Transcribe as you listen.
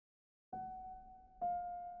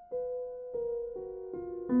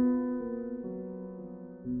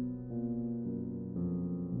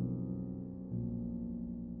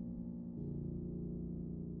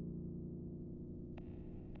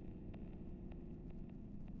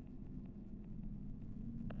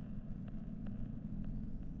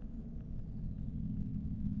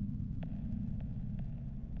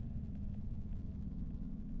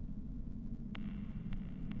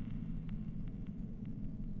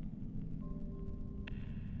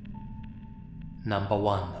Number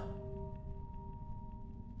 1.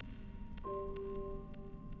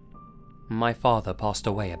 My father passed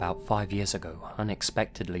away about 5 years ago,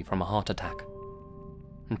 unexpectedly from a heart attack.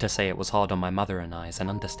 To say it was hard on my mother and I is an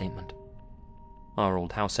understatement. Our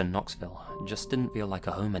old house in Knoxville just didn't feel like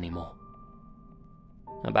a home anymore.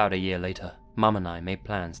 About a year later, Mum and I made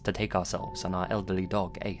plans to take ourselves and our elderly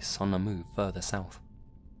dog Ace on a move further south.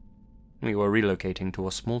 We were relocating to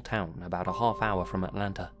a small town about a half hour from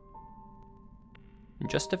Atlanta.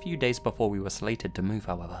 Just a few days before we were slated to move,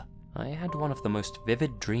 however, I had one of the most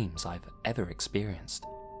vivid dreams I've ever experienced.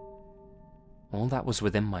 All that was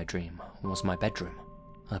within my dream was my bedroom,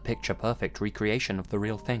 a picture-perfect recreation of the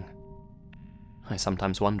real thing. I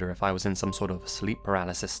sometimes wonder if I was in some sort of sleep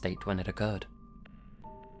paralysis state when it occurred.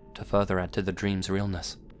 To further add to the dream's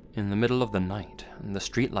realness, in the middle of the night, the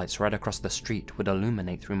streetlights right across the street would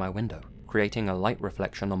illuminate through my window, creating a light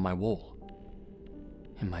reflection on my wall.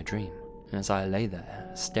 In my dream, as I lay there,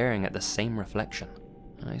 staring at the same reflection,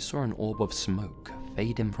 I saw an orb of smoke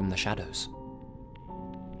fade in from the shadows.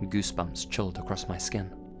 Goosebumps chilled across my skin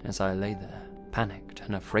as I lay there, panicked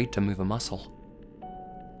and afraid to move a muscle.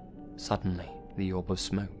 Suddenly, the orb of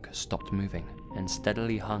smoke stopped moving and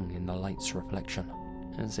steadily hung in the light's reflection,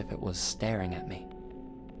 as if it was staring at me.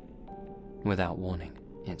 Without warning,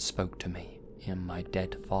 it spoke to me in my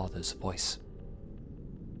dead father's voice.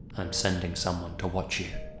 "I'm sending someone to watch you,"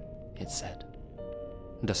 it said.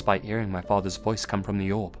 Despite hearing my father's voice come from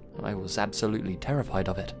the orb, I was absolutely terrified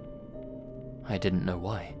of it. I didn't know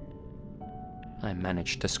why. I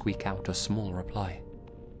managed to squeak out a small reply.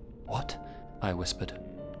 "What?" I whispered.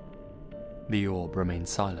 The orb remained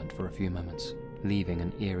silent for a few moments, leaving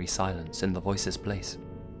an eerie silence in the voice's place.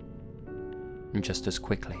 Just as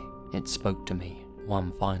quickly, it spoke to me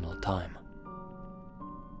one final time.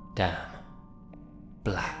 "Damn.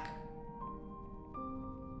 Black."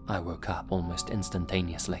 I woke up almost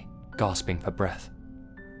instantaneously, gasping for breath.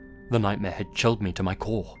 The nightmare had chilled me to my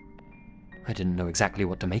core. I didn't know exactly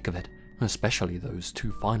what to make of it, especially those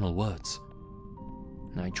two final words.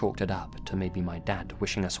 I chalked it up to maybe my dad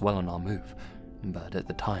wishing us well on our move, but at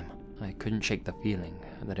the time, I couldn't shake the feeling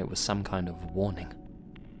that it was some kind of warning.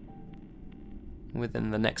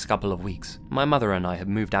 Within the next couple of weeks, my mother and I had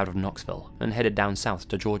moved out of Knoxville and headed down south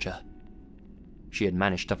to Georgia. She had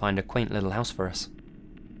managed to find a quaint little house for us.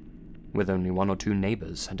 With only 1 or 2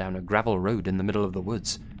 neighbors down a gravel road in the middle of the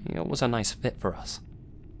woods, it was a nice fit for us.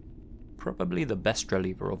 Probably the best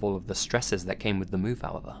reliever of all of the stresses that came with the move,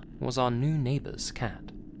 however, was our new neighbor's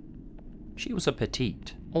cat. She was a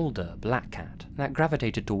petite, older black cat that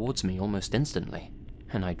gravitated towards me almost instantly,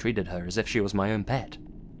 and I treated her as if she was my own pet.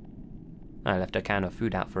 I left a can of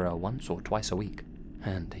food out for her once or twice a week,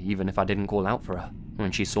 and even if I didn't call out for her,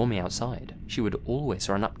 when she saw me outside, she would always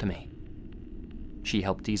run up to me. She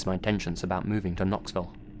helped ease my tensions about moving to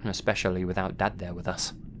Knoxville, especially without Dad there with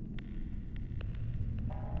us.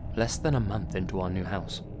 Less than a month into our new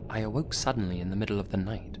house, I awoke suddenly in the middle of the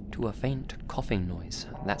night to a faint coughing noise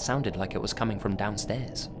that sounded like it was coming from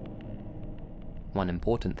downstairs. One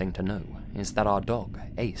important thing to know is that our dog,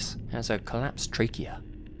 Ace, has a collapsed trachea.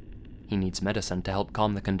 He needs medicine to help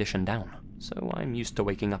calm the condition down, so I'm used to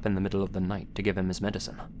waking up in the middle of the night to give him his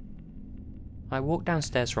medicine. I walked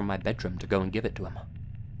downstairs from my bedroom to go and give it to him.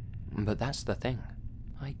 But that's the thing,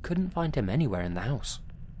 I couldn't find him anywhere in the house.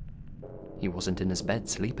 He wasn't in his bed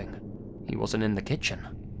sleeping. He wasn't in the kitchen.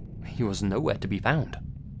 He was nowhere to be found.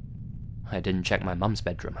 I didn't check my mum's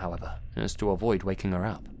bedroom, however, as to avoid waking her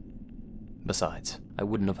up. Besides, I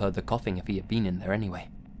wouldn't have heard the coughing if he had been in there anyway,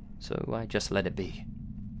 so I just let it be.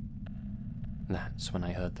 That's when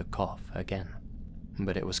I heard the cough again,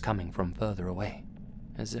 but it was coming from further away,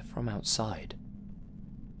 as if from outside.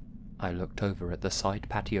 I looked over at the side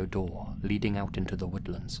patio door leading out into the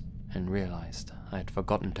woodlands and realized I had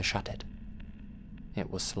forgotten to shut it. It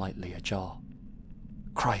was slightly ajar.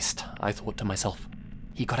 Christ, I thought to myself,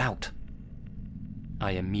 he got out.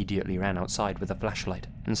 I immediately ran outside with a flashlight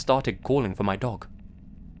and started calling for my dog.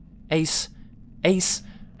 "Ace! Ace!"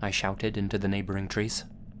 I shouted into the neighboring trees.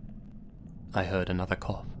 I heard another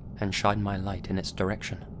cough and shined my light in its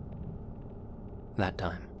direction. That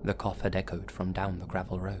time, the cough had echoed from down the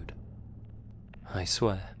gravel road. I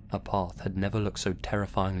swear, a path had never looked so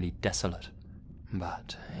terrifyingly desolate.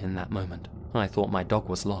 But in that moment, I thought my dog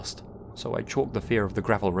was lost, so I chalked the fear of the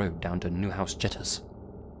gravel road down to new house jitters.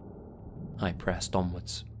 I pressed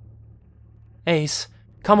onwards. "Ace,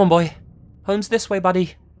 come on boy, home's this way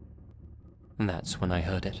buddy." That's when I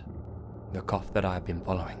heard it, the cough that I had been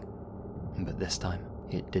following, but this time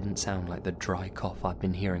it didn't sound like the dry cough I'd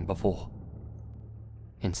been hearing before.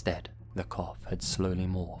 Instead, the cough had slowly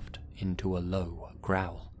morphed into a low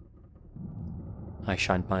growl. I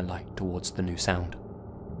shined my light towards the new sound.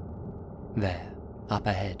 There, up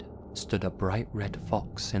ahead, stood a bright red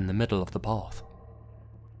fox in the middle of the path.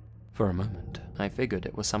 For a moment, I figured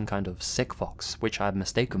it was some kind of sick fox which I had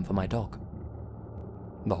mistaken for my dog.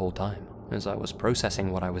 The whole time, as I was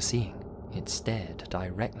processing what I was seeing, it stared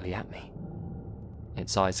directly at me.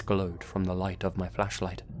 Its eyes glowed from the light of my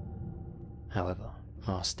flashlight. However,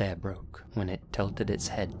 our stare broke when it tilted its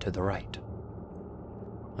head to the right.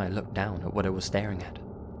 I looked down at what it was staring at,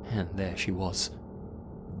 and there she was.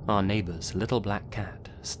 Our neighbor's little black cat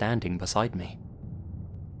standing beside me.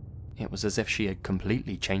 It was as if she had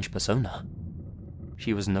completely changed persona.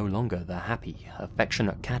 She was no longer the happy,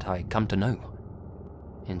 affectionate cat I had come to know.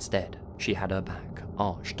 Instead, she had her back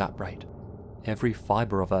arched upright, every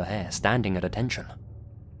fiber of her hair standing at attention.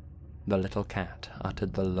 The little cat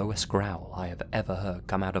uttered the lowest growl I have ever heard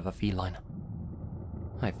come out of a feline.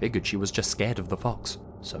 I figured she was just scared of the fox,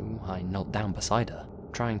 so I knelt down beside her,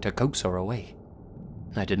 trying to coax her away.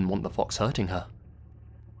 I didn't want the fox hurting her.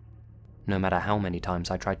 No matter how many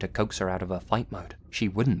times I tried to coax her out of her fight mode, she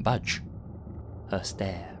wouldn't budge. Her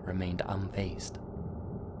stare remained unfazed.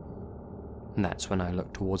 That's when I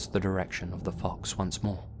looked towards the direction of the fox once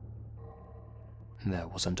more. There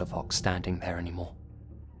wasn't a fox standing there anymore.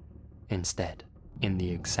 Instead, in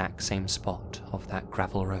the exact same spot of that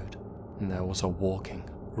gravel road, there was a walking,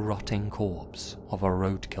 rotting corpse of a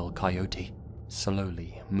roadkill coyote,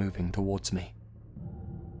 slowly moving towards me.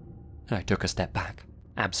 I took a step back,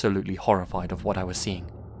 absolutely horrified of what I was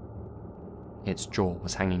seeing. Its jaw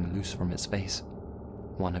was hanging loose from its face.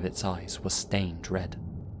 One of its eyes was stained red,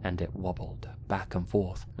 and it wobbled back and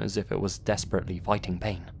forth as if it was desperately fighting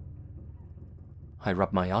pain. I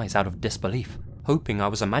rubbed my eyes out of disbelief, hoping I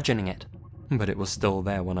was imagining it, but it was still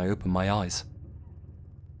there when I opened my eyes.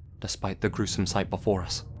 Despite the gruesome sight before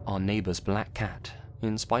us, our neighbor's black cat,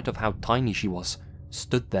 in spite of how tiny she was,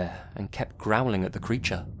 stood there and kept growling at the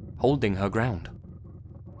creature, holding her ground.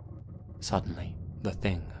 Suddenly, the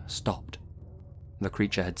thing stopped. The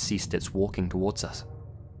creature had ceased its walking towards us.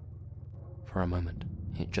 For a moment,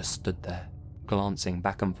 it just stood there, glancing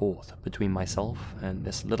back and forth between myself and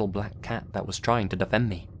this little black cat that was trying to defend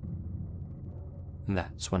me.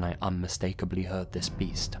 That's when I unmistakably heard this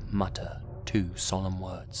beast mutter 2 solemn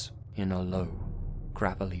words in a low,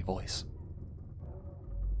 gravelly voice.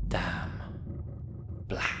 Damn.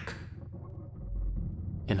 Black.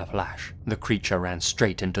 In a flash, the creature ran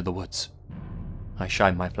straight into the woods. I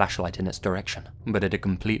shined my flashlight in its direction, but it had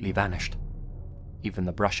completely vanished. Even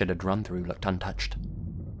the brush it had run through looked untouched.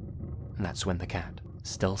 That's when the cat,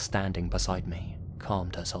 still standing beside me,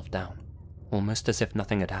 calmed herself down, almost as if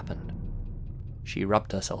nothing had happened. She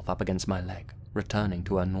rubbed herself up against my leg, returning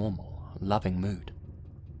to her normal, loving mood.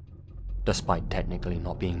 Despite technically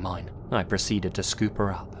not being mine, I proceeded to scoop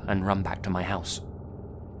her up and run back to my house.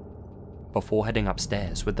 Before heading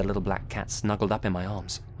upstairs with the little black cat snuggled up in my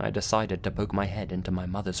arms, I decided to poke my head into my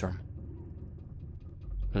mother's room.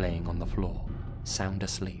 Laying on the floor, sound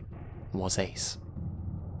asleep, was Ace.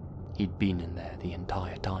 He'd been in there the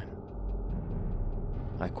entire time.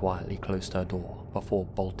 I quietly closed her door before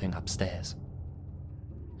bolting upstairs.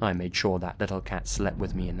 I made sure that little cat slept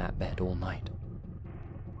with me in that bed all night.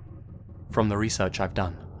 From the research I've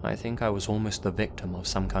done, I think I was almost the victim of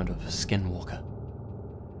some kind of skinwalker.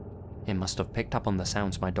 It must have picked up on the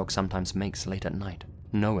sounds my dog sometimes makes late at night,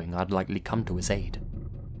 knowing I'd likely come to his aid.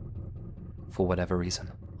 For whatever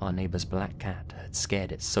reason, our neighbor's black cat had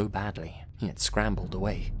scared it so badly, it scrambled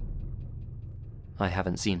away. I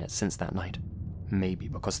haven't seen it since that night, maybe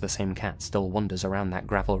because the same cat still wanders around that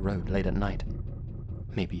gravel road late at night.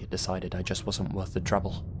 Maybe it decided I just wasn't worth the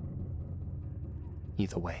trouble.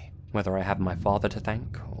 Either way, whether I have my father to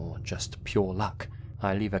thank, or just pure luck,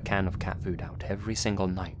 I leave a can of cat food out every single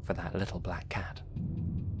night for that little black cat.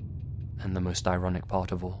 And the most ironic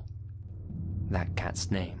part of all, that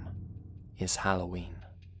cat's name is Halloween.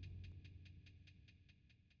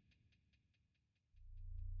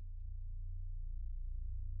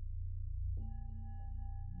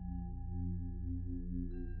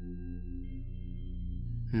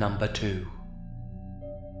 Number 2.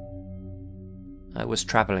 I was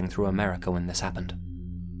traveling through America when this happened.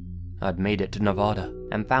 I'd made it to Nevada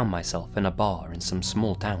and found myself in a bar in some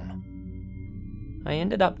small town. I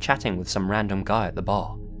ended up chatting with some random guy at the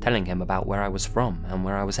bar, telling him about where I was from and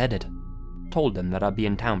where I was headed. Told him that I'd be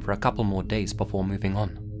in town for a couple more days before moving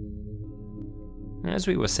on. As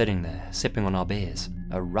we were sitting there, sipping on our beers,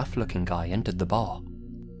 a rough-looking guy entered the bar.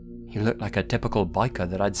 He looked like a typical biker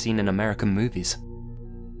that I'd seen in American movies.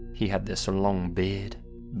 He had this long beard,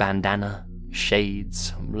 bandana,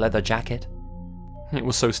 shades, leather jacket. It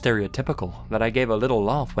was so stereotypical that I gave a little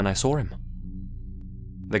laugh when I saw him.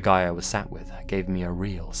 The guy I was sat with gave me a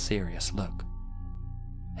real serious look.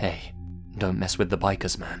 "Hey, don't mess with the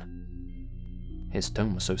bikers, man." His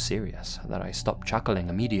tone was so serious that I stopped chuckling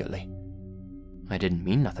immediately. I didn't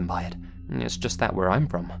mean nothing by it. It's just that where I'm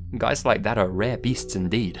from, guys like that are rare beasts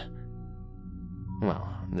indeed. Well,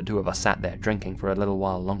 the two of us sat there drinking for a little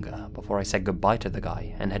while longer before I said goodbye to the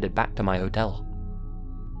guy and headed back to my hotel.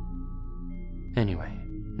 Anyway,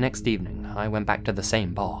 next evening I went back to the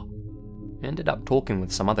same bar. Ended up talking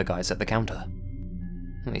with some other guys at the counter.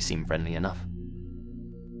 They seemed friendly enough.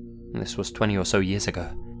 This was 20 or so years ago,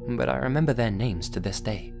 but I remember their names to this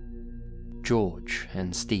day. George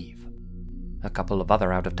and Steve. A couple of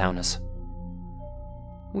other out-of-towners.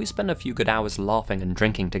 We spent a few good hours laughing and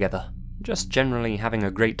drinking together, just generally having a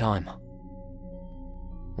great time.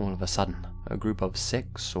 All of a sudden, a group of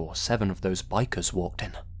 6 or 7 of those bikers walked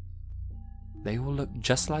in. They all looked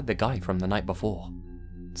just like the guy from the night before.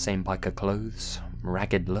 Same biker clothes,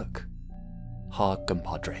 ragged look. Hard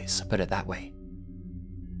compadres, put it that way.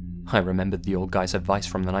 I remembered the old guy's advice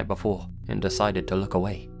from the night before and decided to look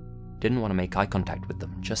away. Didn't want to make eye contact with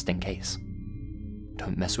them, just in case.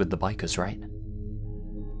 Don't mess with the bikers, right?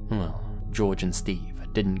 Well, George and Steve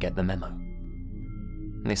didn't get the memo.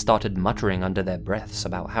 They started muttering under their breaths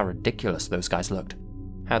about how ridiculous those guys looked,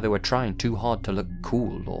 how they were trying too hard to look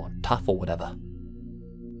cool or tough or whatever.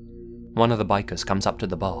 One of the bikers comes up to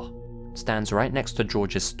the bar, stands right next to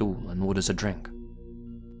George's stool and orders a drink.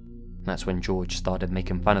 That's when George started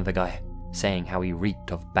making fun of the guy, saying how he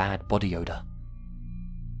reeked of bad body odor.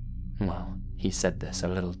 Well, he said this a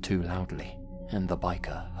little too loudly, and the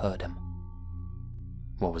biker heard him.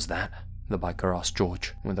 "What was that?" the biker asked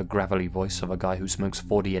George, with the gravelly voice of a guy who smokes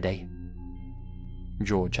 40 a day.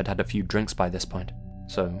 George had had a few drinks by this point,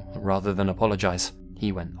 so rather than apologize,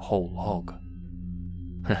 he went whole hog.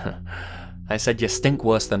 "I said you stink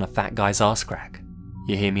worse than a fat guy's arse crack.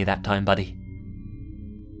 You hear me that time, buddy?"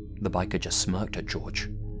 The biker just smirked at George,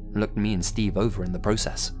 looked me and Steve over in the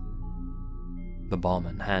process. The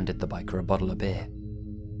barman handed the biker a bottle of beer.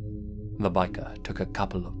 The biker took a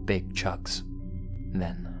couple of big chugs,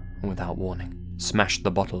 then, without warning, smashed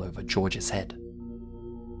the bottle over George's head.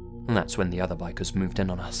 That's when the other bikers moved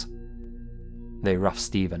in on us. They roughed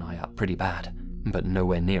Steve and I up pretty bad, but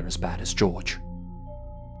nowhere near as bad as George.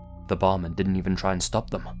 The barman didn't even try and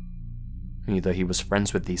stop them. Either he was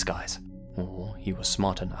friends with these guys, or he was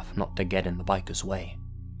smart enough not to get in the bikers' way.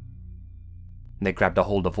 They grabbed a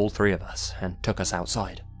hold of all 3 of us and took us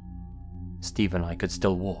outside. Steve and I could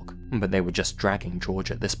still walk, but they were just dragging George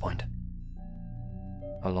at this point.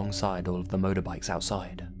 Alongside all of the motorbikes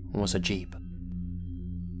outside was a Jeep.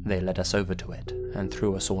 They led us over to it and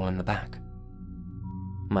threw us all in the back.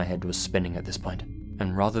 My head was spinning at this point,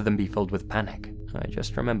 and rather than be filled with panic, I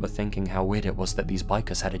just remember thinking how weird it was that these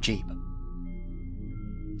bikers had a Jeep.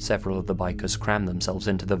 Several of the bikers crammed themselves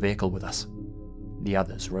into the vehicle with us. The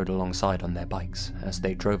others rode alongside on their bikes as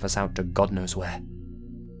they drove us out to God knows where.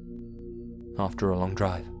 After a long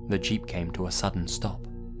drive, the Jeep came to a sudden stop.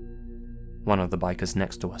 One of the bikers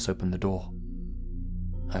next to us opened the door.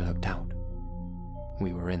 I looked out.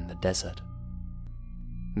 We were in the desert.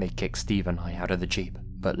 They kicked Steve and I out of the Jeep,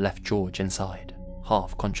 but left George inside,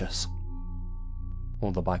 half conscious.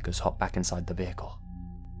 All the bikers hopped back inside the vehicle.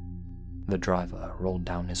 The driver rolled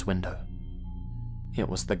down his window. It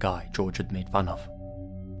was the guy George had made fun of.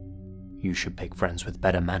 "You should pick friends with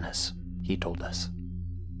better manners," he told us.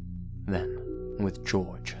 Then, with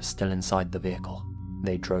George still inside the vehicle,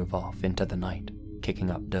 they drove off into the night, kicking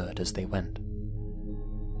up dirt as they went.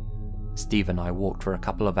 Steve and I walked for a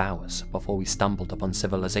couple of hours before we stumbled upon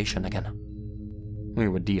civilization again. We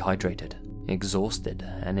were dehydrated, exhausted,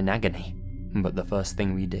 and in agony, but the first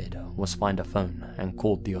thing we did was find a phone and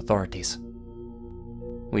called the authorities.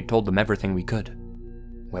 We told them everything we could.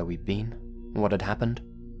 Where we'd been, what had happened,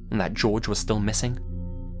 and that George was still missing.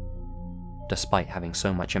 Despite having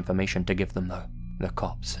so much information to give them though, the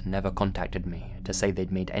cops never contacted me to say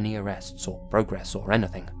they'd made any arrests or progress or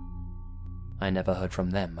anything. I never heard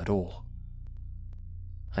from them at all.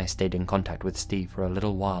 I stayed in contact with Steve for a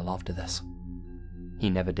little while after this. He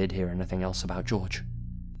never did hear anything else about George.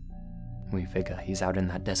 We figure he's out in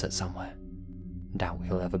that desert somewhere. Doubt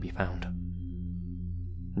he'll ever be found.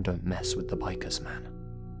 Don't mess with the bikers, man.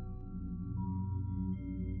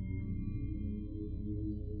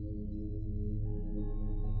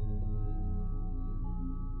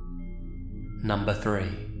 Number 3.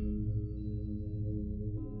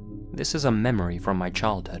 This is a memory from my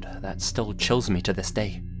childhood that still chills me to this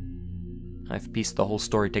day. I've pieced the whole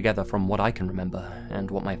story together from what I can remember and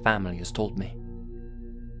what my family has told me.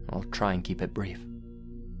 I'll try and keep it brief.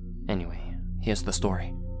 Anyway, here's the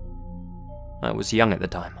story. I was young at the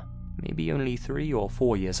time, maybe only 3 or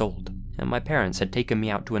 4 years old, and my parents had taken me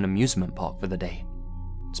out to an amusement park for the day.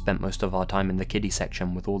 Spent most of our time in the kiddie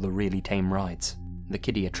section with all the really tame rides, the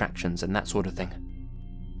kiddie attractions and that sort of thing.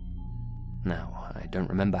 Now, I don't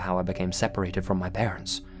remember how I became separated from my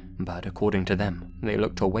parents, but according to them, they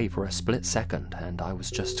looked away for a split second and I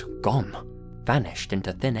was just gone, vanished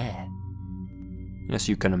into thin air. As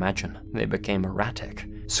you can imagine, they became erratic,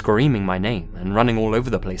 screaming my name and running all over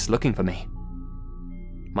the place looking for me.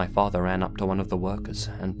 My father ran up to one of the workers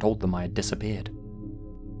and told them I had disappeared.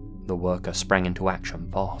 The worker sprang into action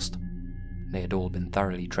fast. They had all been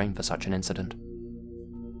thoroughly trained for such an incident.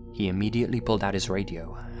 He immediately pulled out his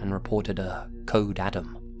radio and reported a Code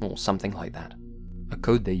Adam, or something like that, a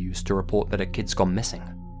code they used to report that a kid's gone missing.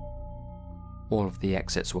 All of the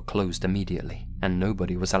exits were closed immediately, and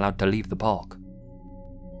nobody was allowed to leave the park.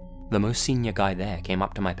 The most senior guy there came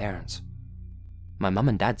up to my parents. My mum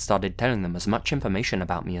and dad started telling them as much information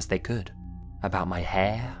about me as they could, about my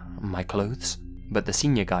hair, my clothes, but the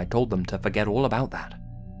senior guy told them to forget all about that.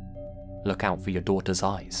 Look out for your daughter's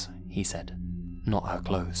eyes, he said, not her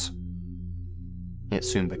clothes. It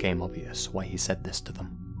soon became obvious why he said this to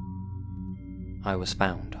them. I was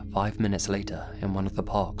found 5 minutes later in one of the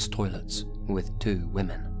park's toilets with 2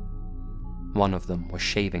 women. One of them was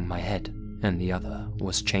shaving my head, and the other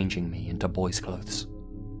was changing me into boys' clothes.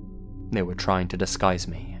 They were trying to disguise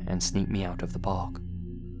me and sneak me out of the park.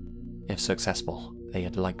 If successful, they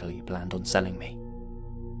had likely planned on selling me.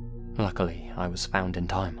 Luckily, I was found in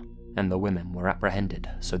time, and the women were apprehended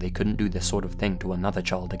so they couldn't do this sort of thing to another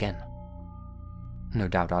child again. No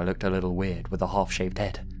doubt I looked a little weird with a half-shaved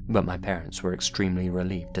head, but my parents were extremely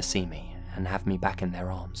relieved to see me and have me back in their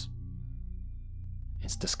arms.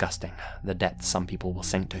 It's disgusting, the depths some people will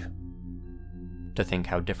sink to. To think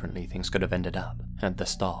how differently things could have ended up had the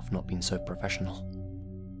staff not been so professional.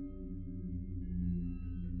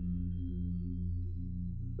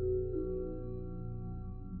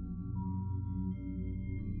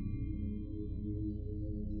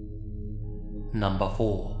 Number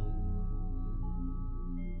 4.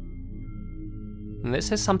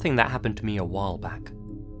 This is something that happened to me a while back.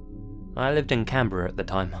 I lived in Canberra at the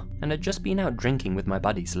time, and had just been out drinking with my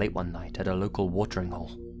buddies late one night at a local watering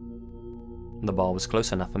hole. The bar was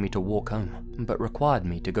close enough for me to walk home, but required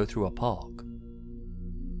me to go through a park.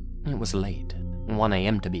 It was late, 1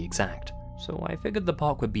 AM to be exact, so I figured the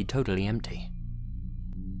park would be totally empty.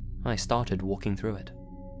 I started walking through it.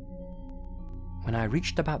 When I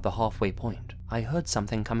reached about the halfway point, I heard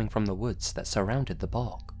something coming from the woods that surrounded the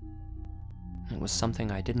park. It was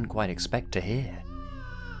something I didn't quite expect to hear.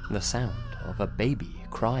 The sound of a baby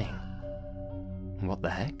crying. What the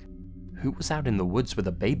heck? Who was out in the woods with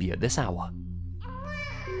a baby at this hour?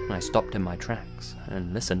 I stopped in my tracks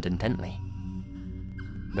and listened intently.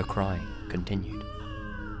 The crying continued.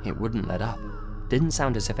 It wouldn't let up. Didn't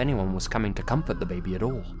sound as if anyone was coming to comfort the baby at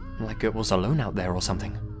all, like it was alone out there or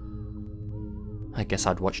something. I guess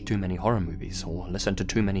I'd watched too many horror movies or listened to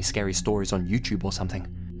too many scary stories on YouTube or something,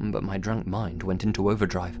 but my drunk mind went into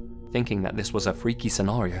overdrive, thinking that this was a freaky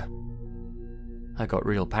scenario. I got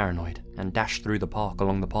real paranoid and dashed through the park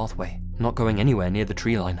along the pathway, not going anywhere near the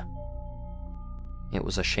tree line. It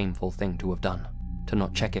was a shameful thing to have done, to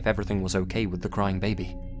not check if everything was okay with the crying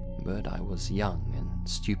baby, but I was young and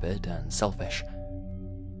stupid and selfish.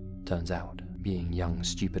 Turns out, being young,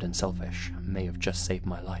 stupid and selfish may have just saved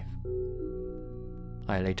my life.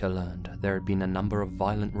 I later learned there had been a number of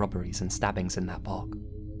violent robberies and stabbings in that park.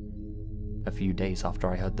 A few days after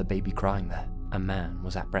I heard the baby crying there, a man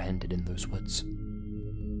was apprehended in those woods.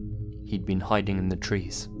 He'd been hiding in the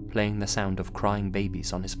trees, playing the sound of crying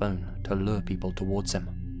babies on his phone to lure people towards him.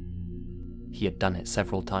 He had done it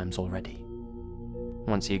several times already.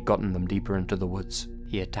 Once he had gotten them deeper into the woods,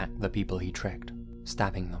 he attacked the people he tricked,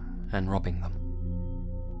 stabbing them and robbing them.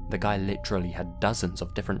 The guy literally had dozens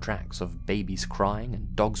of different tracks of babies crying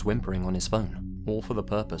and dogs whimpering on his phone, all for the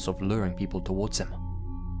purpose of luring people towards him.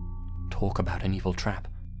 Talk about an evil trap.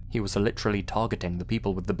 He was literally targeting the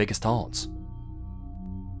people with the biggest hearts.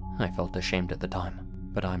 I felt ashamed at the time,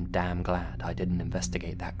 but I'm damn glad I didn't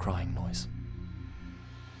investigate that crying noise.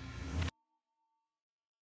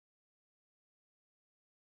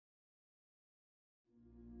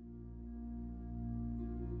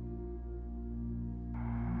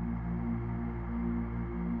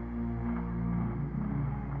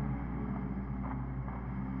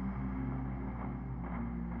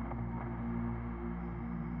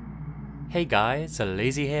 Hey guys,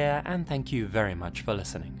 Lazy here, and thank you very much for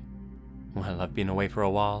listening. Well, I've been away for a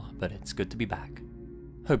while, but it's good to be back.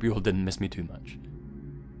 Hope you all didn't miss me too much.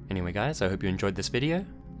 Anyway guys, I hope you enjoyed this video.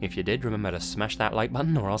 If you did, remember to smash that like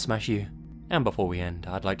button or I'll smash you. And before we end,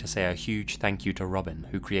 I'd like to say a huge thank you to Robin,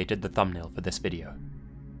 who created the thumbnail for this video.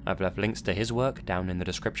 I've left links to his work down in the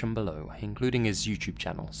description below, including his YouTube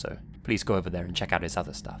channel, so please go over there and check out his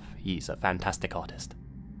other stuff. He's a fantastic artist.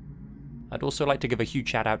 I'd also like to give a huge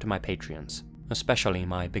shout out to my Patreons, especially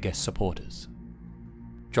my biggest supporters: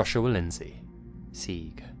 Joshua Lindsey,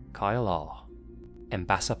 Sieg, Kyle R,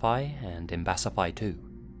 Embasify and Embasify 2,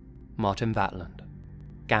 Martin Vatland,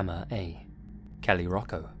 Gamm-a, Kelly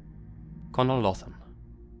Rocco, Connor Louthan,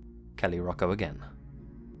 Kelly Rocco again,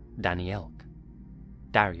 DannyElk,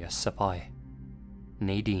 Darius Saffaie,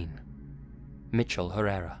 Nadine, Mitchell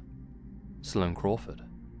Herrera, Sloane Crawford,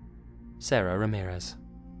 Sarah Ramirez,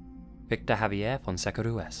 Victor Javier Fonseca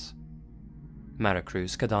Ruiz,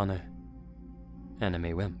 Maricruz Cedano,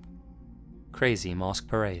 AnimeWimp, Crazy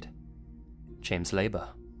MaskParade, James Labour,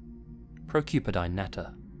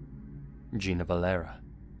 ProCupidineNata, Gina Valera,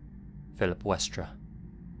 Philip Westre,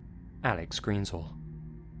 Alex Greensall,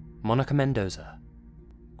 Monica Mendoza,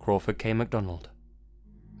 Crawford K McDonald,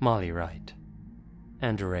 Marley Wright,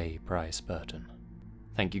 and ReyPriceBurton.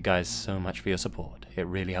 Thank you guys so much for your support, it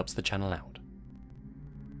really helps the channel out.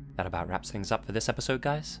 That about wraps things up for this episode,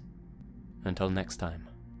 guys. Until next time,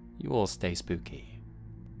 you all stay spooky.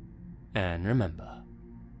 And remember,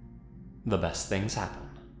 the best things happen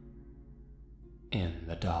in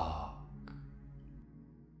the dark.